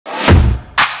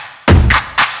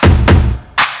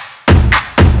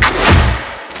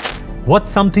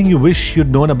What's something you wish you'd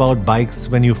known about bikes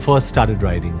when you first started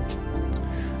riding?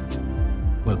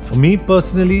 Well, for me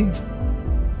personally,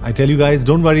 I tell you guys,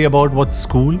 don't worry about what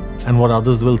school and what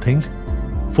others will think.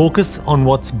 Focus on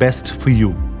what's best for you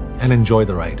and enjoy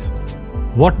the ride.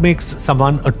 What makes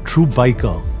someone a true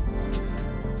biker?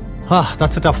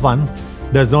 That's a tough one.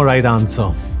 There's no right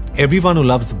answer. Everyone who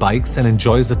loves bikes and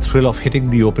enjoys the thrill of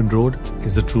hitting the open road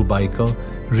is a true biker,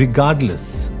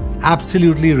 regardless,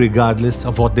 absolutely regardless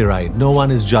of what they ride. No one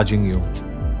is judging you.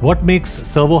 What makes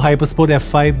SERVO HYPERSPORT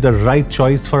F5 the right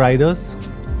choice for riders?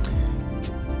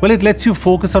 Well, it lets you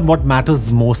focus on what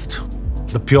matters most,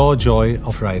 the pure joy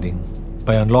of riding.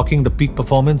 By unlocking the peak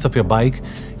performance of your bike,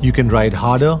 you can ride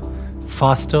harder,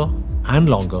 faster, and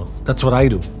longer. That's what I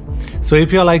do. So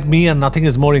if you're like me and nothing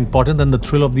is more important than the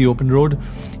thrill of the open road,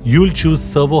 you'll choose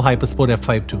SERVO HYPERSPORT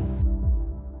F5 too.